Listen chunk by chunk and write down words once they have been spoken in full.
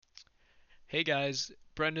Hey guys,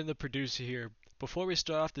 Brendan the producer here. Before we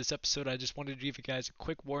start off this episode, I just wanted to give you guys a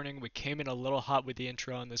quick warning. We came in a little hot with the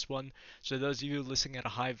intro on this one, so those of you listening at a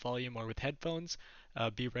high volume or with headphones,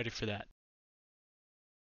 be ready for that.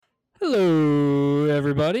 Hello,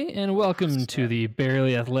 everybody, and welcome to the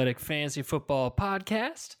Barely Athletic Fantasy Football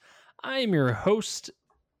Podcast. I am your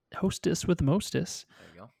hostess with mostess,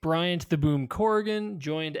 Bryant the Boom Corrigan,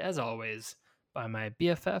 joined as always by my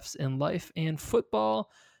BFFs in life and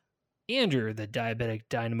football, Andrew the Diabetic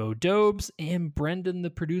Dynamo Dobes, and Brendan the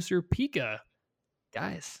producer Pika.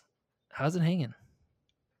 Guys, how's it hanging?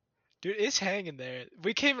 Dude, it's hanging there.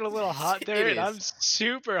 We came in a little hot there, and I'm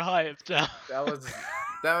super hyped now. That was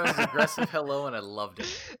aggressive hello, and I loved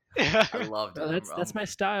it. I loved it. That's my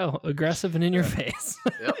style, aggressive and in your face.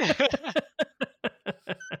 Yep.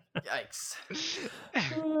 Yikes.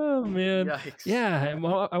 Oh, man. Yikes. Yeah,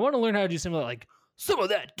 I want to learn how to do something like, some of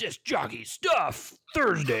that disc jockey stuff.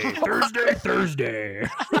 Thursday.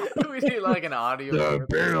 We need like an audio. The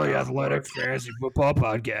Barely Athletic Fantasy Football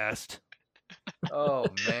Podcast. Oh,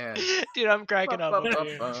 man. Dude, I'm cracking up.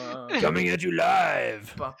 Coming at you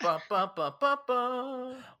live. Ba, ba, ba, ba, ba,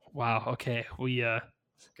 ba. Wow, okay.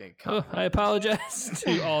 Okay, I apologize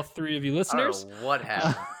to all three of you listeners. I don't know what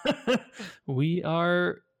happened.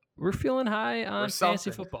 We're feeling high on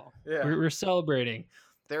fantasy football. Yeah. We're celebrating.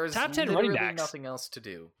 There's top 10 running backs. Nothing else to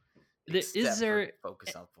do. Is there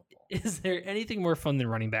focus on football? Is there anything more fun than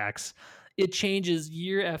running backs? It changes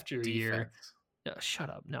year after year. No, shut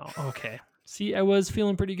up. No. Okay. See, I was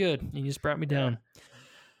feeling pretty good. You just brought me down.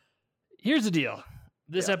 Here's the deal.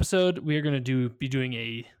 This episode, we are going to be doing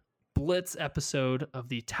a blitz episode of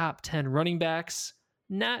the top 10 running backs.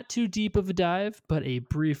 Not too deep of a dive, but a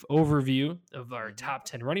brief overview of our top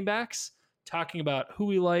 10 running backs, talking about who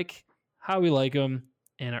we like, how we like them,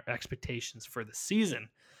 and our expectations for the season.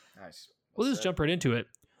 Nice. We'll just jump right into it.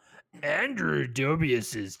 Andrew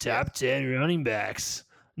Dobius's top 10 running backs.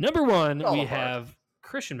 Number one, we have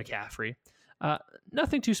Christian McCaffrey.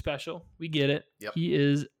 Nothing too special. We get it. Yep. He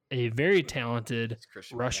is a very talented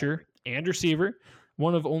rusher and receiver.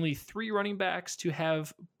 One of only 3 running backs to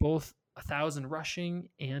have both 1,000 rushing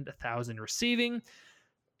and 1,000 receiving.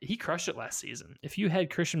 He crushed it last season. If you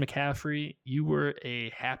had Christian McCaffrey, you were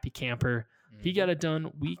a happy camper. Mm-hmm. He got it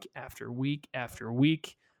done week after week after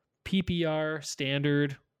week. PPR,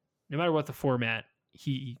 standard, no matter what the format,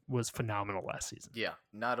 he was phenomenal last season. Yeah,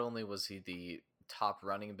 not only was he the top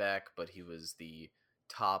running back, but he was the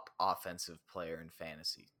top offensive player in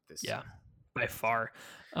fantasy this season. By far.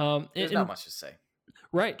 There's not much to say.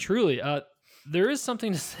 Right, truly. There is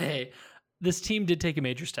something to say. This team did take a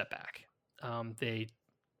major step back. They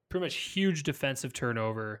pretty much huge defensive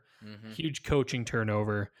turnover, huge coaching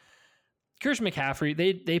turnover. Christian McCaffrey,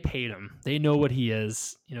 they paid him. They know what he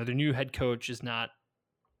is. You know, their new head coach is not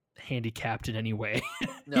handicapped in any way.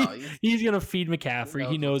 No, he's going to feed McCaffrey.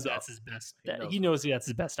 He knows that's his best. He knows that's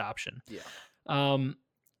his best option. Yeah.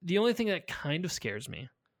 The only thing that kind of scares me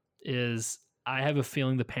is I have a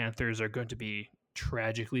feeling the Panthers are going to be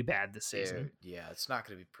tragically bad this season. Yeah, it's not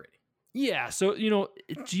going to be pretty. Yeah, so, do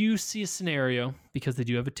you see a scenario, because they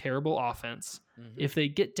do have a terrible offense, if they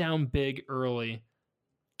get down big early,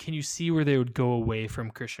 can you see where they would go away from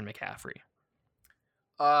Christian McCaffrey?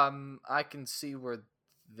 I can see where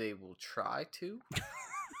they will try to,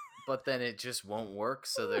 but then it just won't work,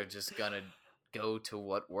 so they're just going to go to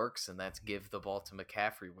what works, and that's give the ball to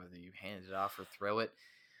McCaffrey, whether you hand it off or throw it.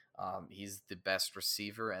 He's the best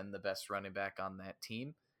receiver and the best running back on that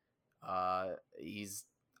team.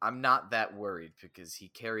 I'm not that worried because he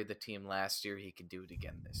carried the team last year. He can do it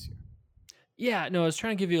again this year. Yeah, no, I was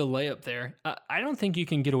trying to give you a layup there. I don't think you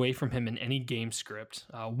can get away from him in any game script.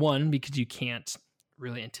 One, because you can't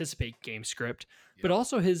really anticipate game script, but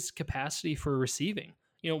also his capacity for receiving.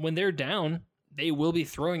 When they're down, they will be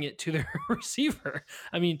throwing it to their receiver.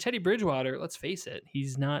 I mean, Teddy Bridgewater, let's face it,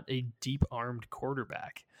 he's not a deep-armed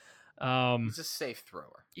quarterback. He's a safe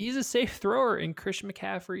thrower. He's a safe thrower, and Christian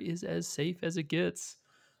McCaffrey is as safe as it gets.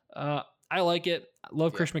 I like it. I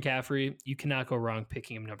love Christian McCaffrey. You cannot go wrong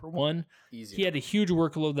picking him number one. He had a huge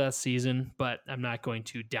workload that season, but I'm not going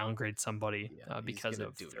to downgrade somebody because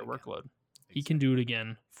of their workload. He can do it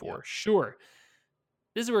again for sure.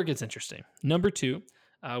 This is where it gets interesting. Number 2,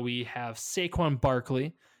 we have Saquon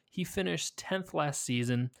Barkley. He finished 10th last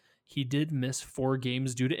season. He did miss 4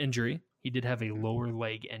 games due to injury. He did have a lower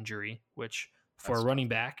leg injury, which for a running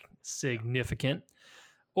back, significant.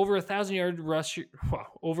 Over 1,000 yards rushing. Wow,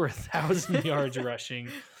 over 1,000 yards rushing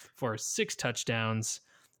for 6 touchdowns.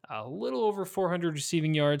 A little over 400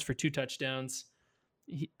 receiving yards for 2 touchdowns.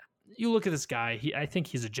 You look at this guy. I think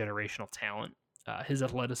he's a generational talent. His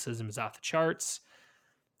athleticism is off the charts.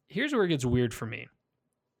 here's where it gets weird for me.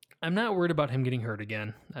 I'm not worried about him getting hurt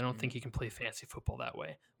again. I don't think he can play fantasy football that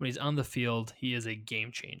way. When he's on the field, he is a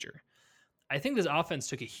game changer. I think this offense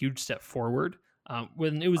took a huge step forward.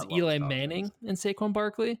 When it was Eli Manning and Saquon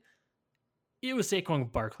Barkley, it was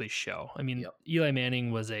Saquon Barkley's show. I mean, Eli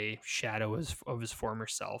Manning was a shadow of his former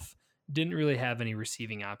self. Didn't really have any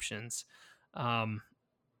receiving options. It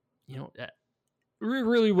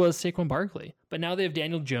really was Saquon Barkley. But now they have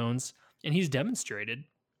Daniel Jones, and he's demonstrated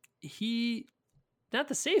he not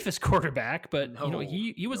the safest quarterback, but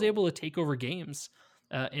he was able to take over games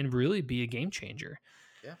and really be a game changer.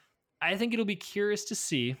 Yeah, I think it'll be curious to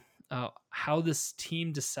see how this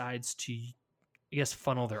team decides to, I guess,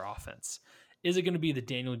 funnel their offense. Is it going to be the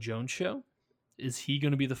Daniel Jones show? Is he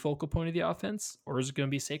going to be the focal point of the offense, or is it going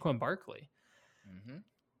to be Saquon Barkley? Mm-hmm.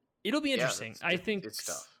 It'll be interesting. I think it's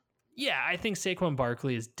tough. Yeah, I think Saquon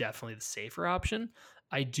Barkley is definitely the safer option.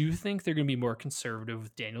 I do think they're going to be more conservative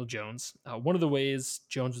with Daniel Jones. One of the ways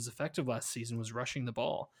Jones was effective last season was rushing the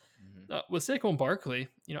ball. Mm-hmm. With Saquon Barkley,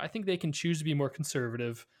 I think they can choose to be more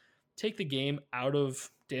conservative, take the game out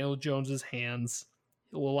of Daniel Jones's hands.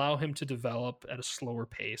 It'll allow him to develop at a slower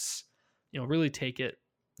pace. Really take it,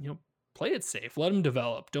 play it safe. Let him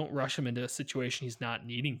develop. Don't rush him into a situation he's not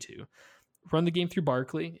needing to. Run the game through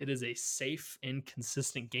Barkley. It is a safe and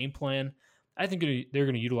consistent game plan. I think they're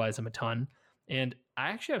going to utilize him a ton. And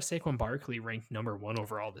I actually have Saquon Barkley ranked number 1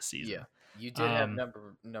 overall this season. Yeah, you did have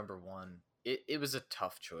number 1. It was a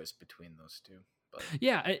tough choice between those two. But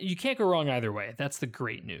yeah, you can't go wrong either way. That's the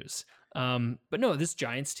great news. But no, this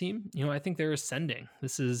Giants team, I think they're ascending.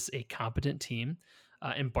 This is a competent team.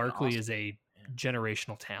 And Barkley is a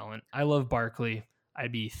generational talent. I love Barkley.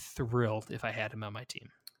 I'd be thrilled if I had him on my team.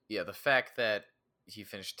 Yeah, the fact that he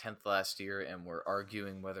finished 10th last year and we're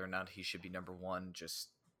arguing whether or not he should be number 1 just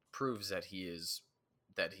proves that he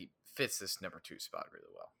fits this number 2 spot really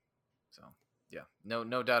well. So yeah, no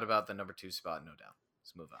doubt about the number 2 spot. No doubt.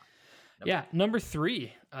 Let's move on. Number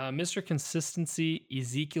 3, Mr. Consistency,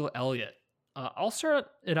 Ezekiel Elliott. I'll start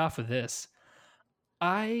it off with this.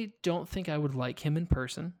 I don't think I would like him in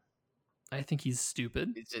person. I think he's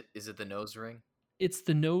stupid. Is it the nose ring? It's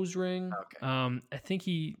the nose ring. Okay. I think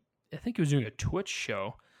he was doing a Twitch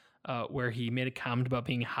show where he made a comment about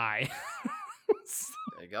being high.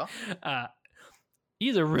 There you go.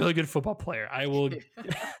 He's a really good football player.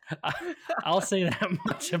 I'll say that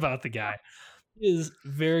much about the guy. He is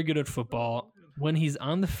very good at football. When he's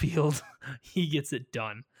on the field, he gets it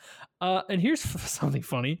done. And here's something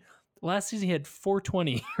funny. Last season, he had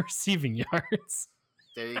 420 receiving yards.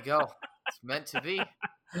 There you go. It's meant to be.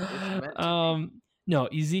 No,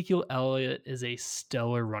 Ezekiel Elliott is a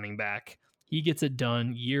stellar running back. He gets it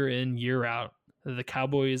done year in, year out. The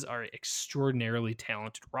Cowboys are an extraordinarily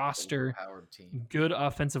talented roster, team. Good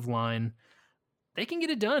offensive line. They can get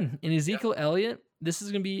it done. And Ezekiel Elliott, this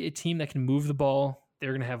is going to be a team that can move the ball.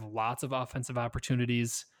 They're going to have lots of offensive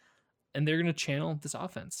opportunities, and they're going to channel this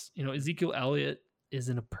offense. Ezekiel Elliott is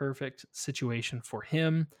in a perfect situation for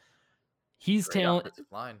him. He's talented.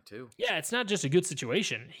 Line too. Yeah, it's not just a good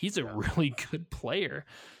situation. He's a really good player.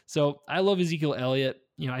 So I love Ezekiel Elliott.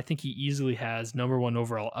 I think he easily has number 1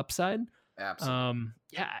 overall upside. Absolutely.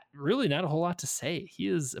 Really not a whole lot to say. He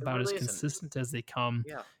is about as consistent as they come.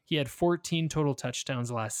 Yeah. He had 14 total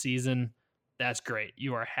touchdowns last season. That's great.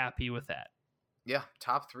 You are happy with that. Yeah,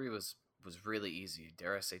 top 3 was really easy.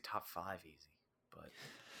 Dare I say top 5 easy. But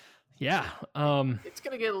yeah, it's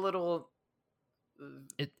gonna get a little.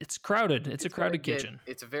 It's crowded. It's a crowded kitchen.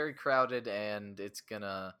 It's very crowded, and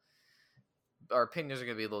our opinions are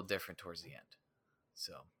gonna be a little different towards the end.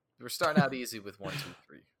 So we're starting out easy with 1, 2,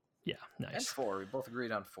 3. Yeah, nice. And 4. We both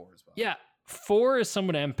agreed on 4 as well. Yeah, 4 is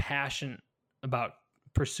someone I'm passionate about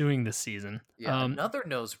pursuing this season. Yeah, another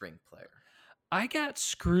nose ring player. I got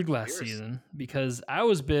screwed last season because I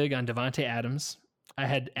was big on Devontae Adams. I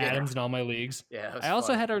had Adams in all my leagues. Yeah, I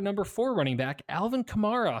also had our number 4 running back, Alvin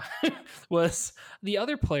Kamara, was the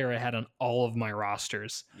other player I had on all of my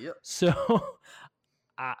rosters. Yep. So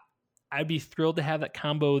I'd be thrilled to have that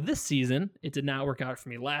combo this season. It did not work out for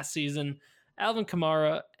me last season. Alvin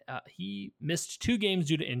Kamara, he missed 2 games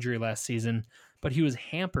due to injury last season, but he was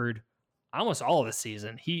hampered almost all of the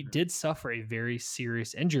season. He did suffer a very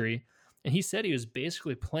serious injury, and he said he was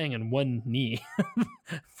basically playing on one knee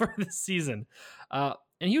for the season. And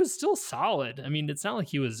he was still solid. I mean, it's not like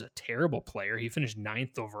he was a terrible player. He finished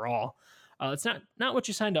 9th overall. It's not what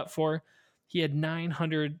you signed up for. He had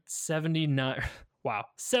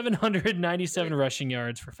 797 rushing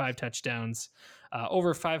yards for 5 touchdowns,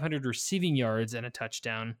 over 500 receiving yards and a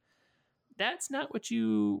touchdown. That's not what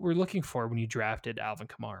you were looking for when you drafted Alvin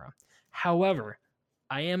Kamara. However,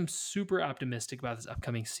 I am super optimistic about this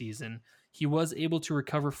upcoming season. He was able to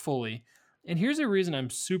recover fully. And here's a reason I'm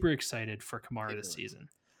super excited for Kamara this season.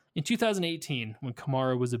 In 2018, when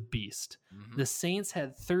Kamara was a beast, the Saints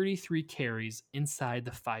had 33 carries inside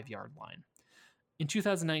the 5-yard line. In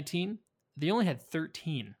 2019, they only had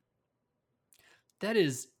 13. That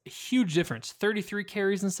is a huge difference. 33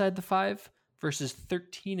 carries inside the 5 versus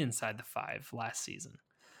 13 inside the 5 last season.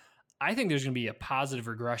 I think there's going to be a positive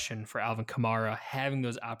regression for Alvin Kamara having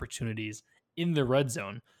those opportunities in the red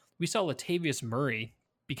zone. We saw Latavius Murray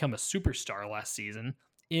become a superstar last season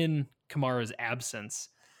in Kamara's absence.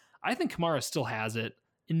 I think Kamara still has it.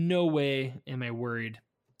 In no way am I worried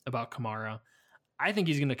about Kamara. I think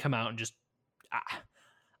he's going to come out and just...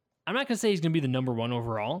 I'm not going to say he's going to be the number 1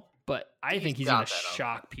 overall, but I think he's going to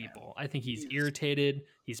shock people. I think he's irritated.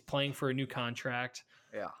 He's playing for a new contract.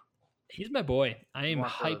 Yeah. He's my boy. I am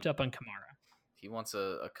hyped up on Kamara. He wants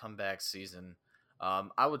a comeback season.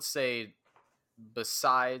 I would say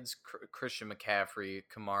besides Christian McCaffrey,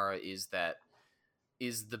 Kamara is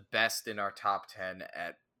the best in our top 10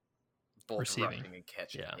 at both rushing and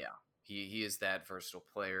catching. Yeah. He is that versatile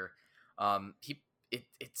player. It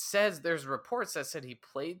says there's reports that said he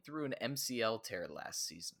played through an MCL tear last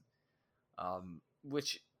season,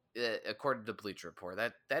 which according to Bleacher Report,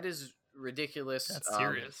 that is ridiculous. That's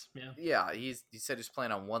serious. He said he's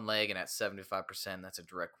playing on one leg and at 75%. That's a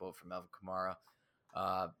direct quote from Alvin Kamara.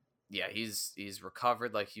 He's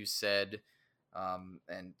recovered, like you said,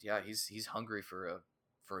 and he's hungry for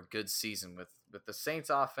a good season with the Saints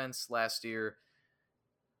offense last year.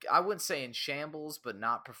 I wouldn't say in shambles, but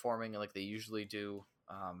not performing like they usually do.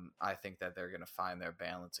 I think that they're going to find their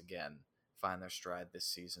balance again, find their stride this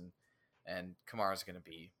season, and Kamara's going to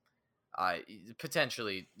be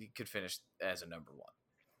potentially he could finish as a number 1.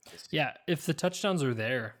 Yeah, if the touchdowns are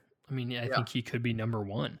there, I mean, I think he could be number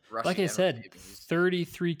 1. Rushing, like I said,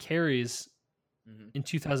 33 carries in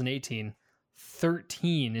 2018,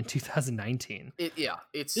 13 in 2019.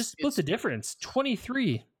 It's just split the difference.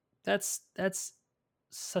 23. That's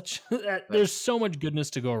such that there's so much goodness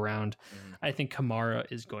to go around. I think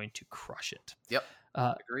Kamara is going to crush it. Yep.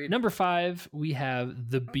 Agreed. Number 5, we have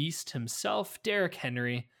the beast himself, Derrick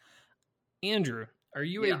Henry. Andrew, are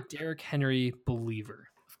you a Derrick Henry believer?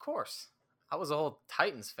 Of course. I was a whole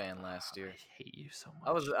Titans fan last year. I hate you so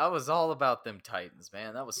much. I was all about them Titans,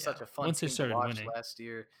 man. That was such a fun team to watch last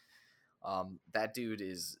year. That dude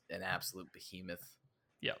is an absolute behemoth.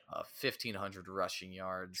 Yep. 1,500 rushing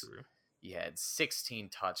yards. True. He had 16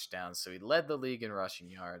 touchdowns, so he led the league in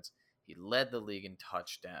rushing yards. He led the league in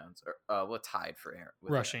touchdowns. Or tied for Aaron?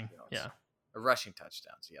 Rushing, rushing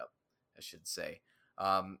touchdowns. Yep, I should say.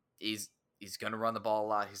 He's going to run the ball a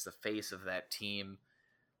lot. He's the face of that team.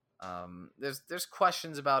 There's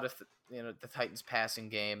questions about if the Titans' passing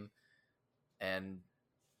game, and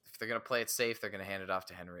if they're going to play it safe, they're going to hand it off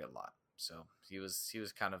to Henry a lot. So he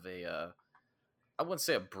was kind of I wouldn't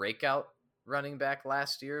say a breakout running back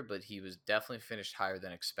last year, but he was definitely finished higher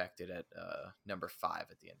than expected at number 5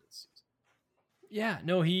 at the end of the season. Yeah,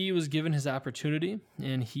 no, he was given his opportunity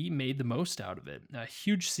and he made the most out of it. A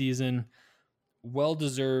huge season,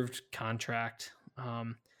 well-deserved contract.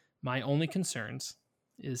 My only concerns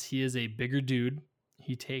is he is a bigger dude.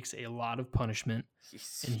 He takes a lot of punishment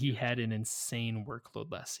and he had an insane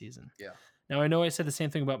workload last season. Yeah. Now, I know I said the same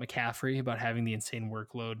thing about McCaffrey, about having the insane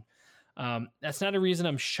workload. That's not a reason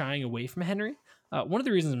I'm shying away from Henry. One of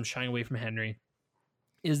the reasons I'm shying away from Henry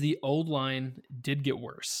is the old line did get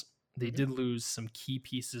worse. They did lose some key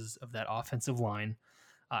pieces of that offensive line.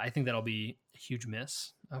 I think that'll be a huge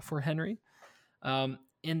miss for Henry.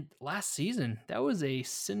 And last season, that was a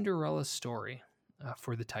Cinderella story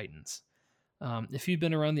for the Titans. If you've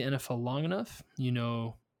been around the NFL long enough, you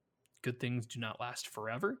know good things do not last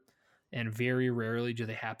forever. And very rarely do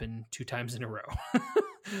they happen 2 times in a row.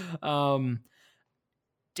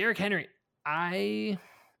 Derrick Henry,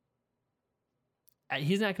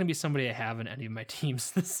 he's not going to be somebody I have in any of my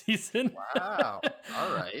teams this season. Wow.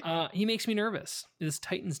 All right. He makes me nervous. This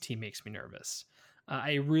Titans team makes me nervous.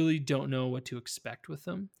 I really don't know what to expect with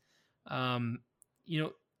them. Like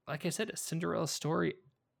I said, a Cinderella story.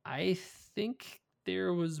 I think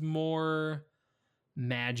there was more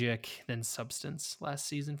magic than substance last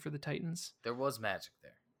season for the Titans. There was magic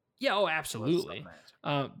there. Yeah, oh, absolutely.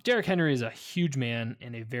 Derrick Henry is a huge man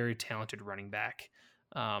and a very talented running back.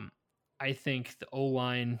 I think the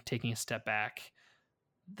O-line taking a step back,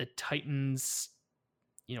 the Titans,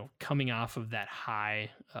 coming off of that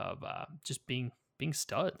high of just being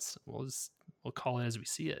studs. We'll call it as we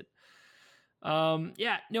see it.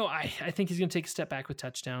 I think he's going to take a step back with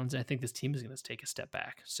touchdowns. And I think this team is going to take a step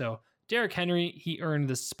back. So Derrick Henry, he earned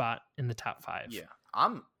this spot in the top 5. Yeah,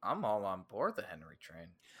 I'm all on board the Henry train.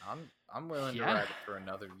 I'm willing to ride it for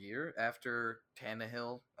another year after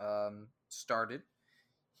Tannehill started.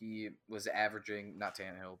 He was averaging, not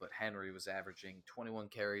Tannehill, but Henry was averaging 21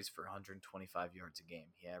 carries for 125 yards a game.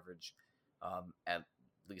 He averaged at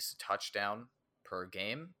least a touchdown per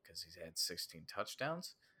game because he's had 16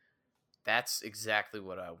 touchdowns. That's exactly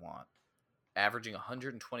what I want. Averaging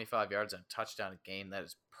 125 yards and a touchdown a game, that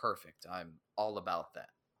is perfect. I'm all about that.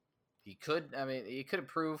 He could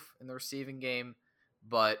improve in the receiving game,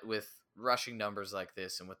 but with rushing numbers like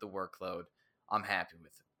this and with the workload, I'm happy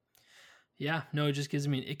with it. Yeah, no, it just gives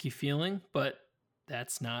me an icky feeling, but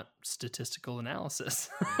that's not statistical analysis.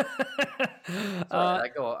 I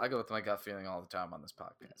go with my gut feeling all the time on this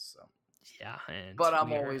podcast. So yeah, but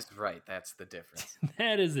I'm always right. That's the difference.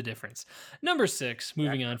 That is the difference. Number 6,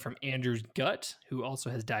 moving on from Andrew's gut, who also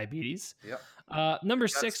has diabetes. Yep. Number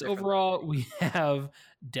 6 overall, we have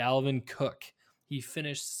Dalvin Cook. He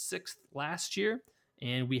finished 6th last year,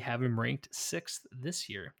 and we have him ranked 6th this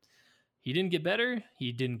year. He didn't get better.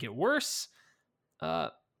 He didn't get worse.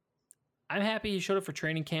 I'm happy he showed up for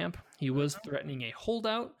training camp. He was threatening a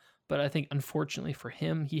holdout, but I think unfortunately for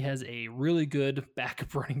him, he has a really good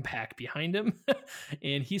backup running back behind him,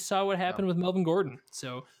 and he saw what happened with Melvin Gordon.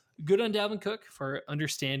 So good on Dalvin Cook for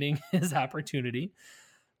understanding his opportunity.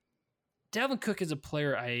 Dalvin Cook is a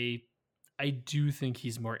player I do think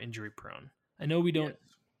he's more injury prone. I know we don't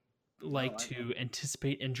like to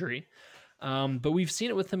anticipate injury. But we've seen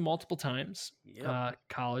it with him multiple times. Yep.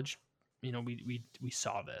 College, we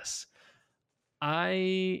saw this.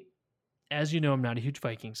 As you know, I'm not a huge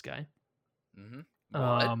Vikings guy.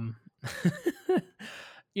 Mm-hmm.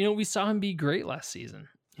 We saw him be great last season.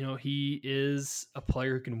 He is a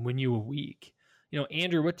player who can win you a week.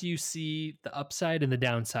 Andrew, what do you see the upside and the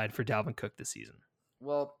downside for Dalvin Cook this season?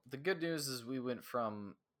 Well, the good news is we went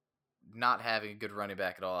from not having a good running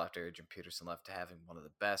back at all after Adrian Peterson left to having one of the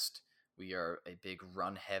best. We are a big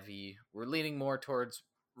run heavy. We're leaning more towards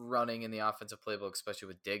running in the offensive playbook, especially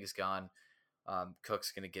with Diggs gone.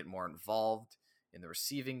 Cook's going to get more involved in the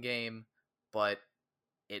receiving game, but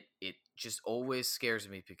it just always scares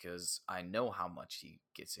me because I know how much he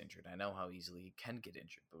gets injured. I know how easily he can get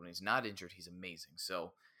injured, but when he's not injured, he's amazing.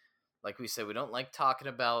 So, like we said, we don't like talking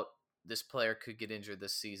about this player could get injured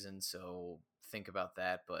this season, so think about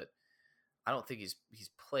that. But I don't think he's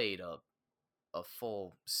played a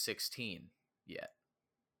full 16 yet.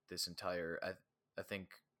 This entire, I think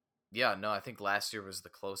last year was the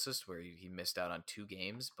closest where he missed out on 2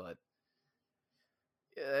 games, but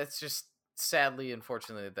it's just sadly,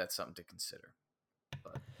 unfortunately, that's something to consider.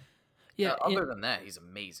 But other than that, he's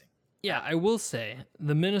amazing. Yeah, I will say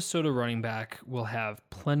the Minnesota running back will have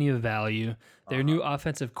plenty of value. Their new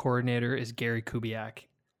offensive coordinator is Gary Kubiak.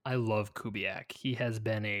 I love Kubiak. He has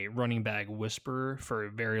been a running back whisperer for a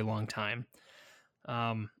very long time.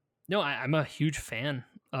 I'm a huge fan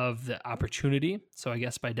of the opportunity. So I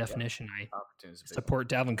guess by definition, I support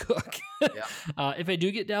Dalvin Cook. If I do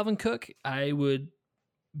get Dalvin Cook, I would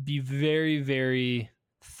be very, very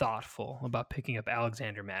thoughtful about picking up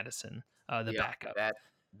Alexander Madison, the backup.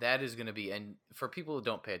 That is going to be, and for people who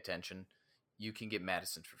don't pay attention, you can get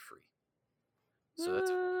Madison for free. So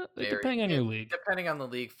that's depending on your league. Depending on the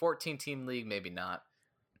league, 14-team league, maybe not.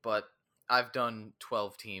 But I've done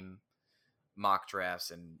 12-team mock drafts,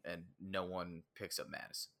 and no one picks up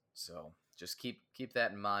Madison. So just keep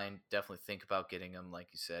that in mind. Definitely think about getting him, like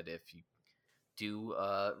you said, if you do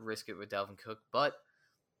risk it with Dalvin Cook. But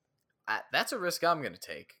that's a risk I'm going to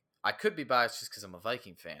take. I could be biased just because I'm a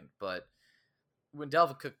Viking fan, but when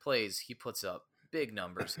Dalvin Cook plays, he puts up big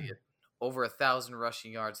numbers. He had over 1,000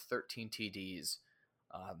 rushing yards, 13 TDs.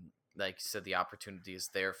 Like you said, the opportunity is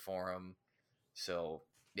there for him. So,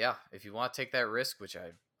 yeah, if you want to take that risk, which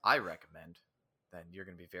I recommend, then you're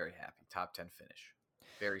going to be very happy. Top 10 finish.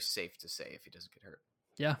 Very safe to say if he doesn't get hurt.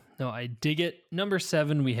 Yeah, no, I dig it. Number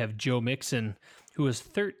 7, we have Joe Mixon, who was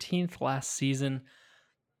 13th last season.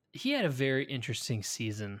 He had a very interesting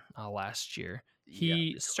season last year.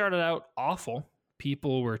 He started out awful.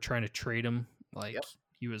 People were trying to trade him like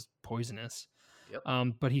he was poisonous.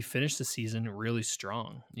 But he finished the season really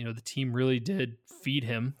strong. The team really did feed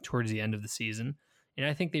him towards the end of the season. And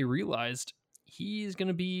I think they realized he's going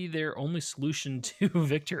to be their only solution to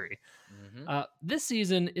victory. Mm-hmm. This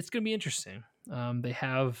season, it's going to be interesting. They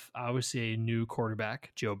have obviously a new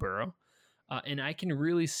quarterback, Joe Burrow. And I can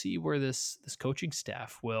really see where this coaching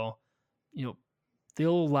staff will,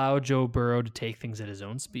 they'll allow Joe Burrow to take things at his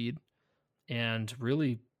own speed and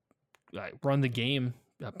really run the game,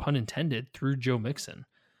 pun intended, through Joe Mixon.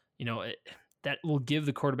 That will give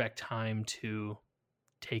the quarterback time to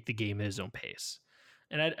take the game at his own pace.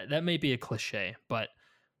 and that may be a cliche, but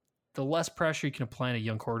the less pressure you can apply on a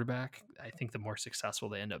young quarterback, I think the more successful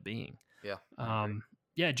they end up being.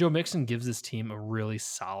 Yeah. Joe Mixon gives this team a really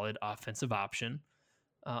solid offensive option.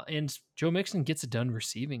 And Joe Mixon gets it done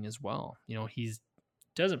receiving as well. He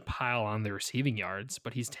doesn't pile on the receiving yards,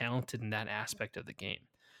 but he's talented in that aspect of the game.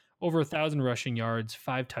 Over 1,000 rushing yards,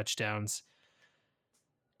 5 touchdowns.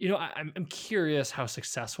 I'm curious how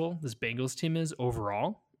successful this Bengals team is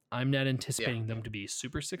overall. I'm not anticipating them to be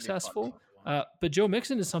super successful. But Joe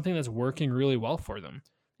Mixon is something that's working really well for them.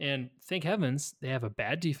 And thank heavens, they have a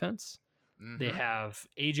bad defense. Mm-hmm. They have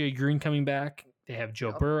AJ Green coming back. They have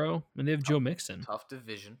Joe Burrow, and they have Joe Mixon. Tough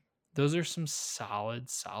division. Those are some solid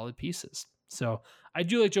pieces. So I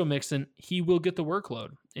do like Joe Mixon. He will get the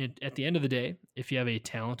workload. And at the end of the day, if you have a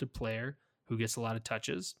talented player who gets a lot of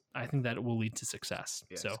touches, I think that will lead to success.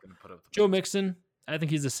 Yeah, so Joe Mixon, I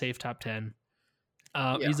think he's a safe top 10.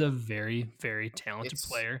 He's a very, very talented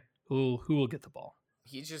player who will get the ball.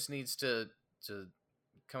 He just needs to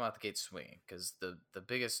come out the gate swinging, because the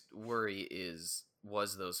biggest worry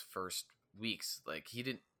was those first weeks. Like, he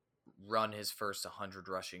didn't run his first 100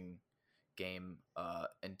 rushing game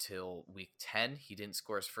until week 10. He didn't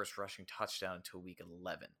score his first rushing touchdown until week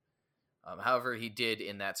 11. However, he did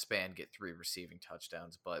in that span get 3 receiving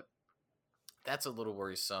touchdowns, but that's a little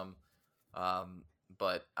worrisome.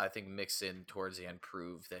 But I think Mixon towards the end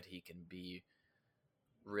proved that he can be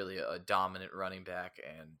really a dominant running back,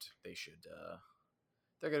 and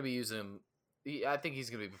they're going to be using him. I think he's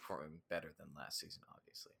going to be performing better than last season,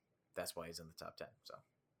 obviously. That's why he's in the top 10. So,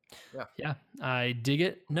 yeah, I dig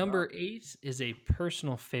it. Number 8 is a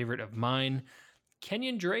personal favorite of mine.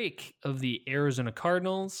 Kenyon Drake of the Arizona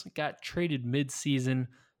Cardinals got traded mid-season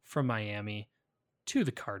from Miami to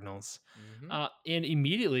the Cardinals, and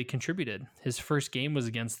immediately contributed. His first game was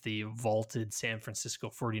against the vaulted San Francisco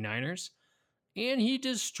 49ers, and he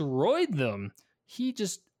destroyed them. He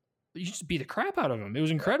just beat the crap out of them. It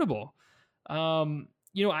was incredible.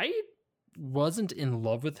 I wasn't in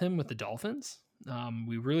love with him with the Dolphins.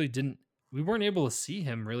 We weren't able to see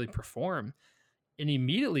him really perform. And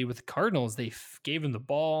immediately with the Cardinals, they gave him the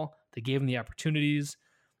ball, they gave him the opportunities,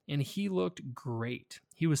 and he looked great.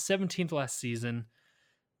 He was 17th last season.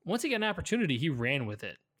 Once he got an opportunity, he ran with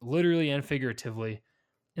it, literally and figuratively.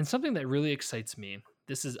 And something that really excites me,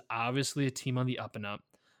 this is obviously a team on the up and up.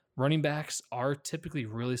 Running backs are typically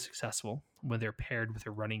really successful when they're paired with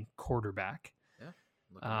a running quarterback. Yeah,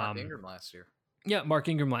 look at Mark Ingram last year. Yeah, Mark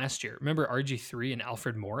Ingram last year. Remember RG3 and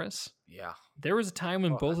Alfred Morris? Yeah. There was a time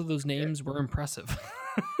when both of those names were impressive.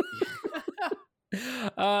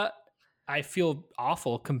 I feel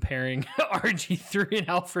awful comparing RG3 and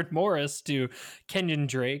Alfred Morris to Kenyon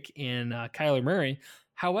Drake and Kyler Murray.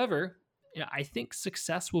 However, I think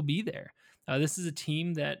success will be there. This is a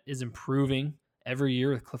team that is improving every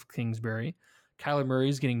year with Cliff Kingsbury. Kyler Murray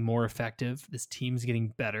is getting more effective. This team's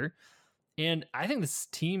getting better. And I think this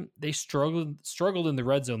team, they struggled in the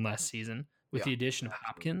red zone last season with the addition of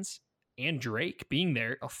Hopkins and Drake being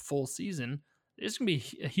there a full season. It's going to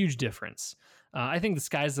be a huge difference. I think the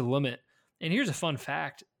sky's the limit. And here's a fun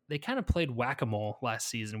fact. They kind of played whack-a-mole last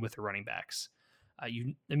season with the running backs.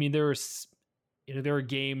 There were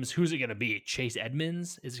games, who's it going to be? Chase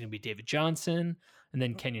Edmonds? Is it going to be David Johnson? And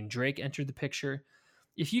then Kenyon Drake entered the picture.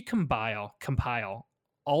 If you compile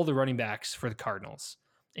all the running backs for the Cardinals,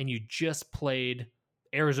 and you just played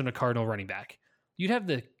Arizona Cardinal running back, you'd have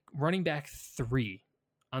the running back 3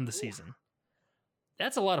 on the season.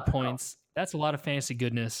 That's a lot of points. That's a lot of fantasy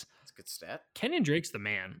goodness. That's a good stat. Kenyon Drake's the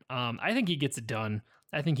man. I think he gets it done.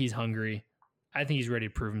 I think he's hungry. I think he's ready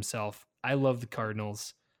to prove himself. I love the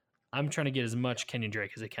Cardinals. I'm trying to get as much Kenyon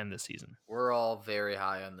Drake as I can this season. We're all very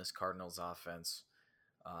high on this Cardinals offense.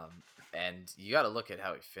 And you got to look at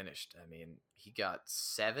how he finished. I mean, he got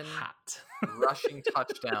 7 rushing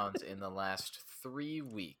touchdowns in the last 3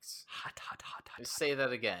 weeks. Hot. Just say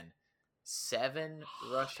that again. 7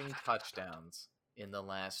 rushing touchdowns in the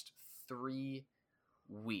last 3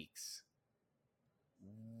 weeks.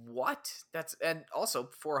 What? And also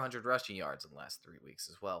 400 rushing yards in the last 3 weeks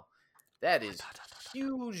as well. That is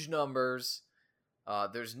huge numbers.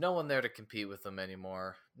 There's no one there to compete with them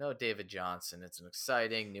anymore. No David Johnson. It's an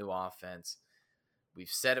exciting new offense. We've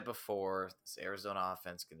said it before. This Arizona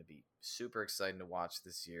offense is going to be super exciting to watch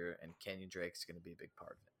this year, and Kenyon Drake's going to be a big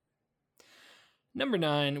part of it. Number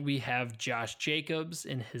 9, we have Josh Jacobs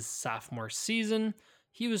in his sophomore season.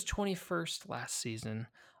 He was 21st last season,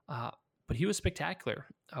 but he was spectacular.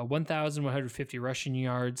 1,150 rushing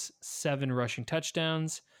yards, 7 rushing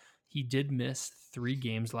touchdowns. He did miss 3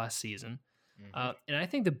 games last season. And I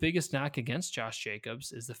think the biggest knock against Josh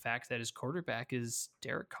Jacobs is the fact that his quarterback is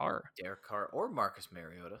Derek Carr. Derek Carr or Marcus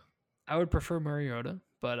Mariota. I would prefer Mariota,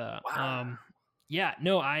 but Wow.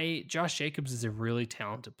 Josh Jacobs is a really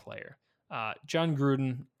talented player. John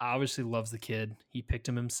Gruden obviously loves the kid. He picked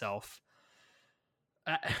him himself.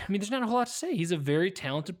 I mean, there's not a whole lot to say. He's a very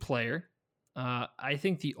talented player. I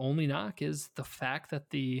think the only knock is the fact that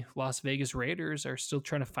the Las Vegas Raiders are still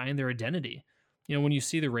trying to find their identity. You know, when you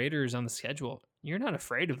see the Raiders on the schedule, you're not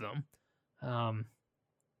afraid of them.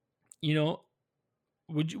 You know,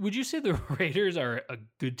 would you say the Raiders are a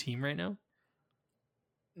good team right now?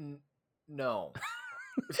 No,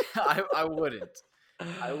 I wouldn't.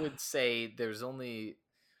 I would say there's only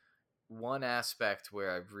one aspect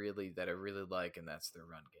where I really like, and that's their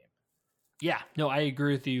run game. Yeah, no, I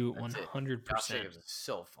agree with you 100%. Josh Jacobs is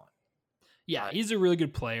so fun. Yeah, he's a really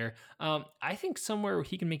good player. I think somewhere where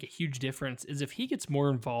he can make a huge difference is if he gets more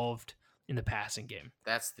involved in the passing game.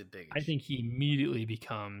 That's the biggest. I think he immediately he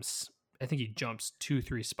jumps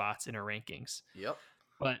 2-3 spots in our rankings. Yep.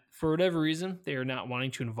 But for whatever reason, they are not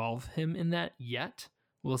wanting to involve him in that yet.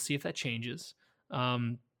 We'll see if that changes.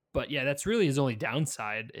 But yeah, that's really his only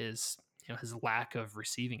downside is his lack of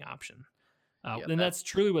receiving option. And that's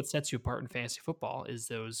truly what sets you apart in fantasy football is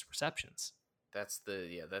those receptions. That's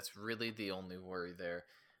really the only worry there.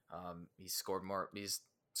 He's scored more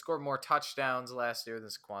touchdowns last year than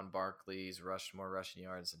Saquon Barkley. He's rushed more rushing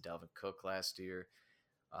yards than Dalvin Cook last year.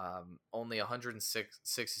 Only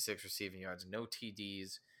 166 receiving yards, no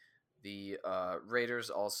TDs. The Raiders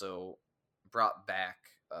also brought back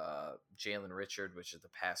Jalen Richard, which is the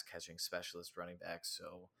pass catching specialist running back.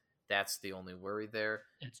 So that's the only worry there.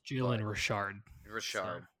 It's Jalen Richard. Richard,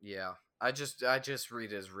 so. Yeah. I just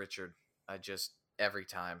read it as Richard. Every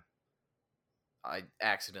time. I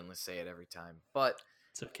accidentally say it every time. But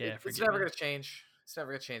it's okay. It's never going to change. I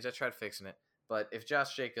tried fixing it. But if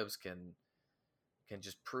Josh Jacobs can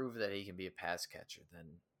just prove that he can be a pass catcher, then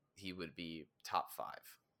he would be top 5.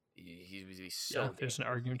 He would be so good. There's an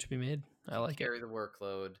argument to be made. I like carry the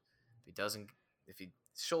workload. If his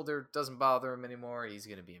shoulder doesn't bother him anymore, he's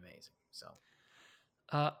going to be amazing. So,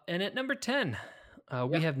 and at number 10,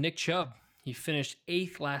 we have Nick Chubb. He finished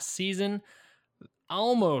 8th last season,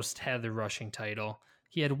 almost had the rushing title.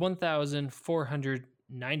 He had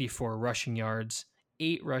 1,494 rushing yards,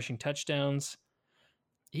 8 rushing touchdowns.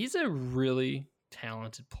 He's a really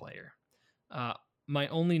talented player. My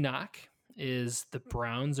only knock is the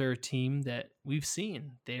Browns are a team that we've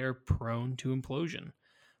seen. They are prone to implosion.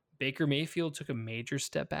 Baker Mayfield took a major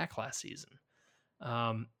step back last season.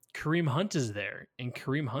 Kareem Hunt is there, and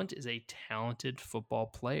Kareem Hunt is a talented football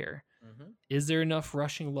player. Mm-hmm. Is there enough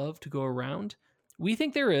rushing love to go around? We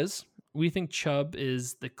think there is. We think Chubb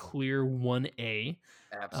is the clear 1A.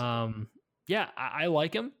 Absolutely. I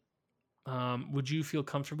like him. Would you feel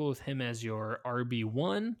comfortable with him as your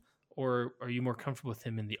RB1, or are you more comfortable with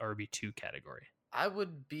him in the RB2 category? I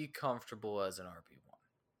would be comfortable as an RB1.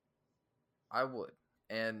 I would.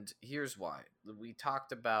 And here's why. We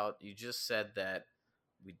talked about, you just said that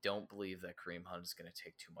we don't believe that Kareem Hunt is going to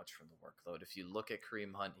take too much from the workload. If you look at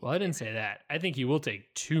Kareem Hunt... Well, I didn't say that. I think he will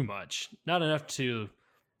take too much. Not enough to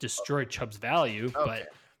destroy Chubb's value, okay. But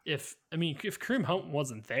if Kareem Hunt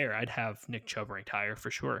wasn't there, I'd have Nick Chubb ranked higher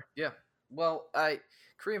for sure. Yeah. Well,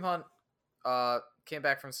 Kareem Hunt came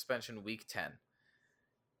back from suspension week 10,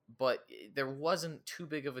 but there wasn't too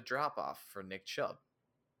big of a drop-off for Nick Chubb.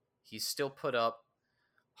 He still put up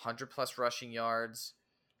 100-plus rushing yards,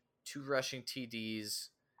 2 rushing TDs.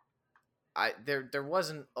 There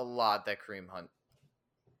wasn't a lot that Kareem Hunt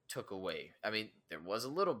took away. I mean, there was a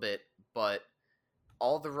little bit, but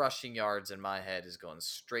all the rushing yards in my head is going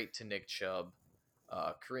straight to Nick Chubb.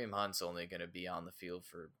 Kareem Hunt's only going to be on the field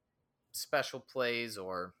for special plays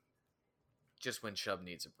or just when Chubb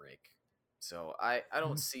needs a break. So I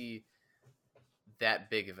don't see that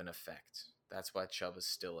big of an effect. That's why Chubb is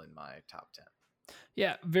still in my top 10.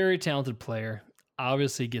 Yeah, very talented player.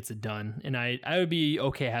 Obviously gets it done, and I would be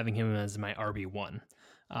okay having him as my RB1.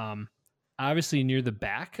 Obviously near the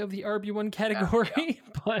back of the RB1 category,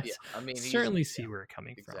 but certainly see where it's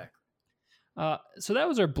coming from. So that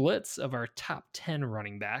was our blitz of our top 10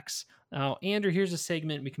 running backs. Now, Andrew, here's a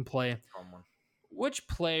segment we can play. Which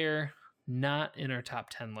player not in our top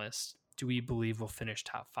 10 list do we believe will finish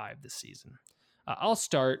top 5 this season? I'll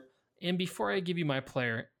start. And before I give you my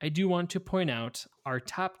player, I do want to point out our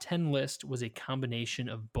top 10 list was a combination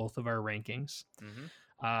of both of our rankings.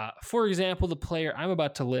 Mm-hmm. For example, the player I'm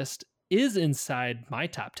about to list is inside my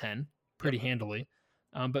top 10 pretty handily.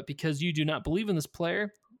 But because you do not believe in this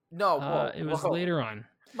player, it was later on.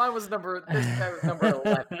 Mine was number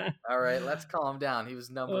 11. All right, let's calm down. He was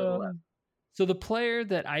number 11. So the player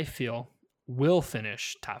that I feel will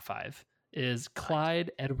finish top 5 is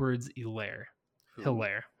Clyde Edwards-Helaire.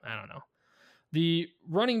 Hilaire. I don't know. The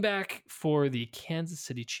running back for the Kansas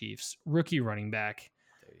City Chiefs, rookie running back.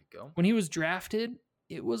 There you go. When he was drafted,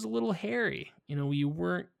 it was a little hairy. You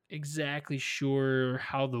weren't exactly sure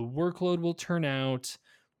how the workload will turn out.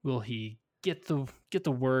 Will he get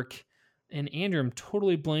the work? And Andrew, I'm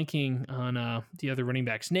totally blanking on the other running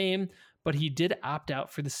back's name, but he did opt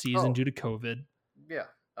out for the season due to COVID. Yeah.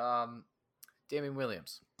 Damien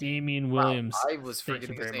Williams. Wow, I was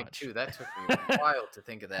forgetting his name too. That took me a while to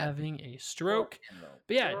think of that. Having a stroke.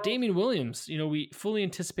 But yeah, Damien Williams. We fully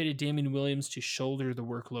anticipated Damien Williams to shoulder the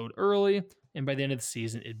workload early, and by the end of the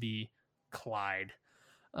season, it'd be Clyde.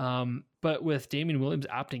 But with Damien Williams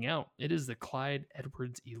opting out, it is the Clyde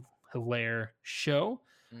Edwards-Helaire show.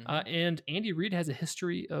 And Andy Reid has a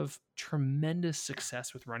history of tremendous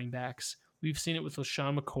success with running backs. We've seen it with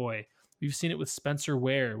LaShawn McCoy. We've seen it with Spencer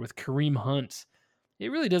Ware, with Kareem Hunt.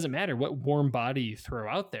 It really doesn't matter what warm body you throw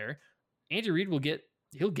out there. Andy Reid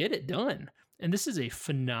he'll get it done. And this is a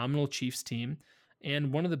phenomenal Chiefs team.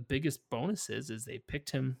 And one of the biggest bonuses is they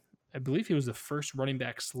picked him. I believe he was the first running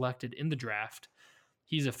back selected in the draft.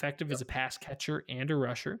 He's effective as a pass catcher and a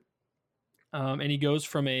rusher. And he goes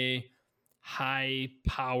from a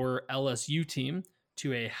high-power LSU team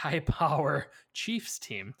to a high-power Chiefs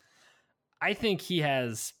team. I think he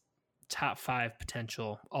has top 5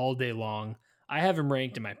 potential all day long. I have him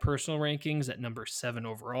ranked in my personal rankings at number 7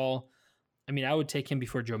 overall. I mean, I would take him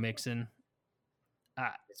before Joe Mixon.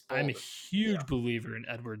 I'm a huge believer in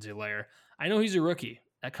Edwards-Helaire. I know he's a rookie.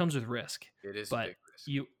 That comes with risk. It is, but a big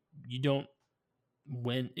risk. You don't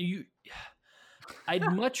win.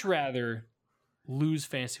 I'd much rather lose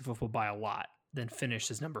fantasy football by a lot than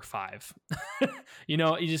finish as number 5.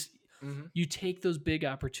 You take those big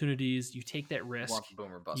opportunities, you take that risk,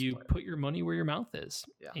 you put your money where your mouth is,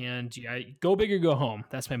 and go big or go home.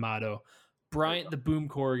 That's my motto. Bryant the Boom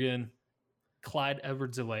Corrigan, Clyde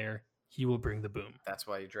Edwards-Helaire, he will bring the boom. That's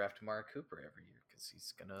why you draft Amari Cooper every year, because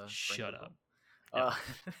he's gonna shut up.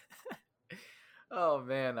 Oh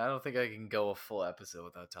man, I don't think I can go a full episode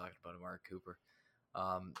without talking about Amari Cooper.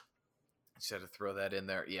 Just had to throw that in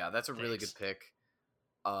there. Yeah, that's a really good pick.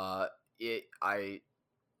 I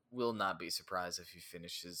will not be surprised if he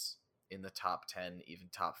finishes in the top 10, even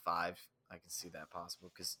top 5. I can see that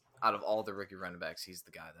possible because out of all the rookie running backs, he's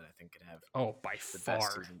the guy that I think can have by the far.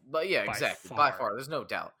 best season. But yeah, exactly. By far. There's no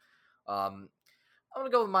doubt. I'm going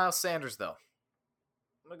to go with Miles Sanders, though.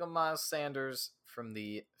 I'm going to go Miles Sanders from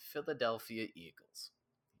the Philadelphia Eagles.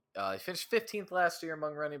 He finished 15th last year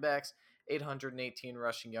among running backs, 818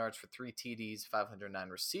 rushing yards for 3 TDs, 509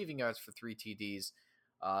 receiving yards for 3 TDs.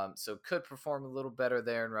 So could perform a little better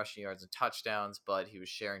there in rushing yards and touchdowns, but he was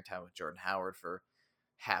sharing time with Jordan Howard for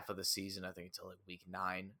half of the season, I think until like week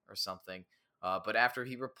 9 or something. But after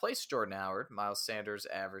he replaced Jordan Howard, Miles Sanders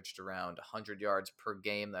averaged around 100 yards per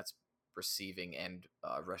game. That's receiving and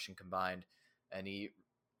rushing combined. And he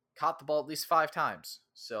caught the ball at least 5 times.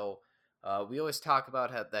 So we always talk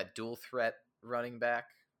about how that dual threat running back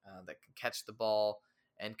that can catch the ball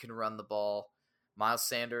and can run the ball. Miles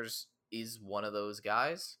Sanders is one of those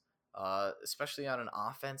guys, especially on an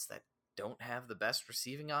offense that don't have the best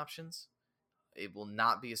receiving options. It will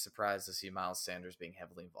not be a surprise to see Miles Sanders being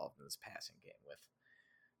heavily involved in this passing game with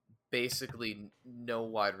basically no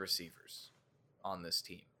wide receivers on this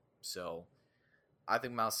team. So I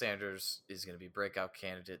think Miles Sanders is going to be a breakout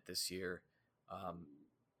candidate this year.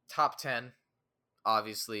 Top 10,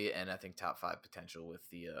 obviously, and I think top 5 potential with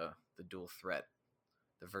the dual threat,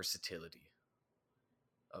 the versatility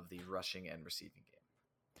of the rushing and receiving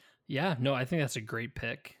game. Yeah, no, I think that's a great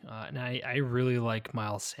pick. And I really like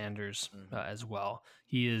Miles Sanders as well.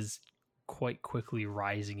 He is quite quickly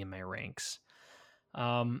rising in my ranks.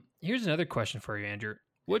 Here's another question for you, Andrew.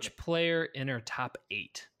 Which player in our top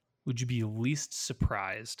 8 would you be least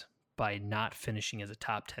surprised by not finishing as a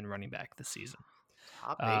top 10 running back this season?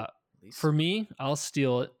 Top 8? For me, I'll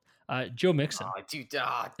steal it. Joe Mixon. Oh, dude,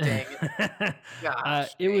 dang it.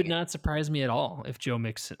 It would not surprise me at all if Joe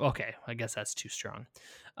Mixon... Okay, I guess that's too strong.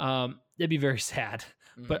 That'd be very sad.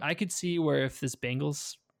 Mm-hmm. But I could see where if this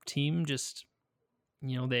Bengals team just,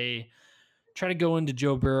 they try to go into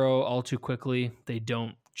Joe Burrow all too quickly, they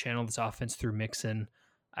don't channel this offense through Mixon,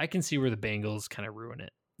 I can see where the Bengals kind of ruin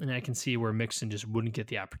it. And I can see where Mixon just wouldn't get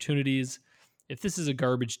the opportunities. If this is a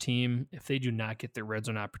garbage team, if they do not get their red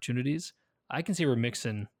zone opportunities, I can see where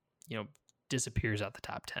Mixon... disappears out the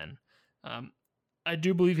top 10. I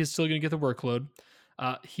do believe he's still going to get the workload.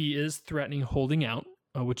 He is threatening holding out,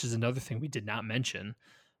 which is another thing we did not mention.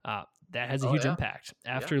 That has a huge impact.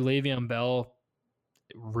 After Le'Veon Bell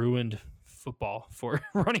ruined football for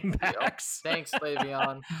running backs. Yep. Thanks,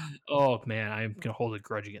 Le'Veon. Oh man, I'm gonna hold a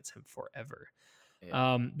grudge against him forever.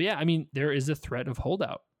 Yeah. But yeah, I mean, there is a threat of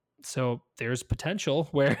holdout. So there's potential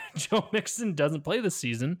where Joe Mixon doesn't play this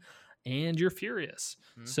season and you're furious.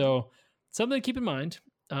 Mm-hmm. So something to keep in mind.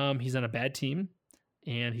 He's on a bad team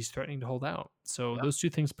and he's threatening to hold out. So those two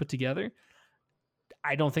things put together,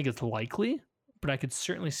 I don't think it's likely, but I could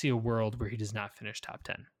certainly see a world where he does not finish top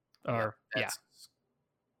 10. Or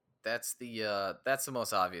that's the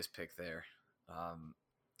most obvious pick there.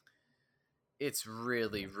 It's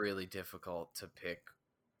really, really difficult to pick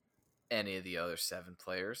any of the other 7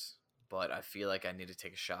 players, but I feel like I need to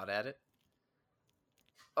take a shot at it.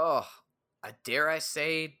 Oh, dare I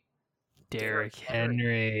say Derrick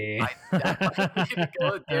Henry. I need to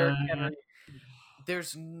go with Derrick Henry.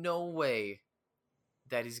 There's no way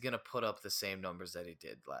that he's going to put up the same numbers that he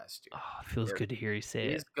did last year. Oh, it feels good to hear you say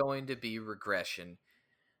it. It's going to be regression.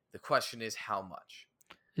 The question is how much.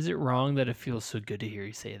 Is it wrong that it feels so good to hear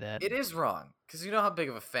you say that? It is wrong, because you know how big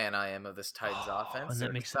of a fan I am of this Titans offense. And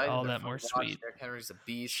that makes it all that more sweet. Derrick Henry's a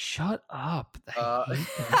beast. Shut up. I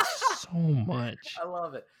hate that so much. I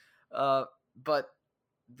love it. But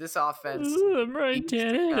this offense... I'm Ryan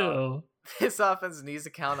Tannehill. This offense needs to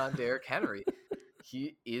count on Derrick Henry.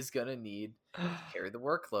 He is going to need to carry the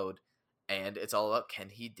workload, and it's all about, can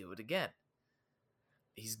he do it again?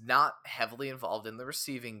 He's not heavily involved in the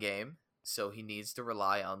receiving game, so he needs to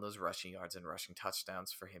rely on those rushing yards and rushing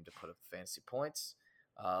touchdowns for him to put up fantasy points.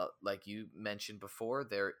 Like you mentioned before,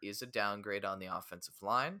 there is a downgrade on the offensive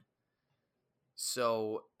line.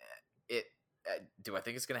 So do I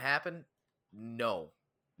think it's going to happen? No,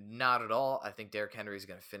 not at all. I think Derrick Henry is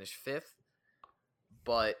going to finish 5th.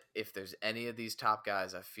 But if there's any of these top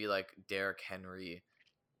guys, I feel like Derrick Henry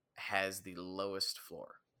has the lowest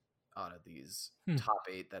floor out of these top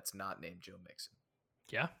 8 that's not named Joe Mixon.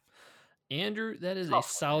 Yeah. Andrew, that is a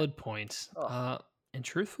solid point. And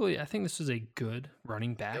truthfully, I think this was a good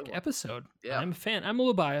running back episode. Yeah. I'm a fan. I'm a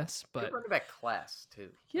little biased, but good running back class too.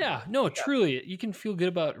 Yeah, no, truly, you can feel good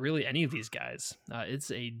about really any of these guys. It's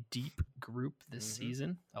a deep group this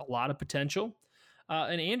season, a lot of potential.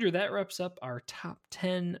 And Andrew, that wraps up our top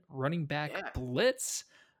 10 running back blitz.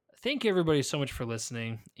 Thank you everybody so much for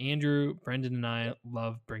listening. Andrew, Brendan, and I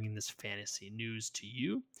love bringing this fantasy news to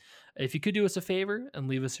you. If you could do us a favor and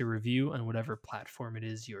leave us a review on whatever platform it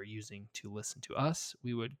is you're using to listen to us,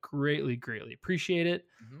 we would greatly, greatly appreciate it.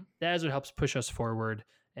 That is what helps push us forward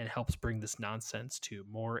and helps bring this nonsense to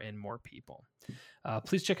more and more people.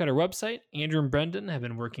 Please check out our website. Andrew and Brendan have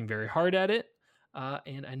been working very hard at it,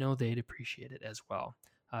 and I know they'd appreciate it as well.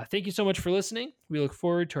 Thank you so much for listening. We look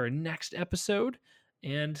forward to our next episode.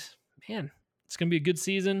 And man, it's going to be a good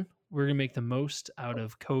season. We're going to make the most out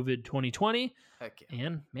of COVID 2020. Heck yeah.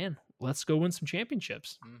 And man, let's go win some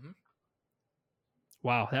championships.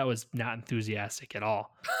 Wow, that was not enthusiastic at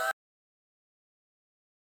all.